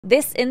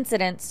This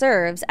incident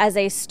serves as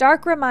a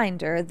stark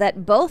reminder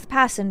that both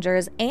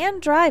passengers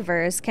and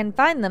drivers can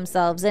find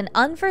themselves in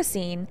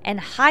unforeseen and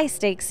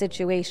high-stakes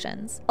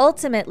situations,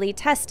 ultimately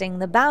testing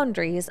the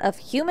boundaries of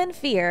human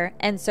fear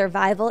and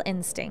survival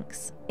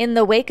instincts. In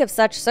the wake of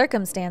such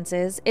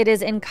circumstances, it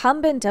is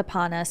incumbent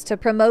upon us to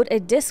promote a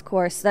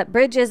discourse that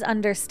bridges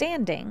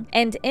understanding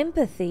and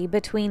empathy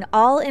between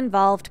all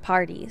involved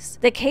parties.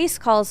 The case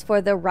calls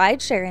for the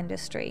rideshare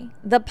industry,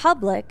 the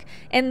public,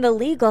 and the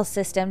legal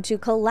system to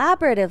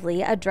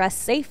collaboratively address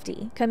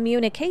safety,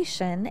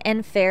 communication,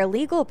 and fair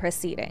legal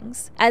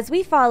proceedings. As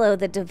we follow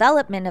the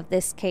development of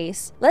this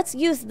case, let's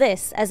use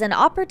this as an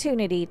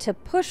opportunity to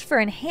push for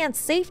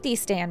enhanced safety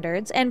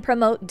standards and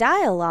promote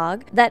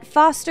dialogue that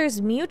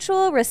fosters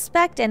mutual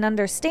respect and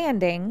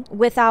understanding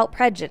without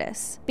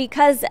prejudice.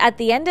 Because at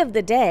the end of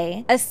the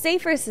day, a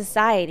safer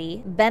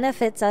society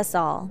benefits us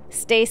all.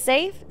 Stay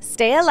safe,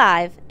 stay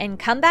alive, and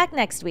come back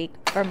next week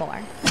for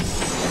more.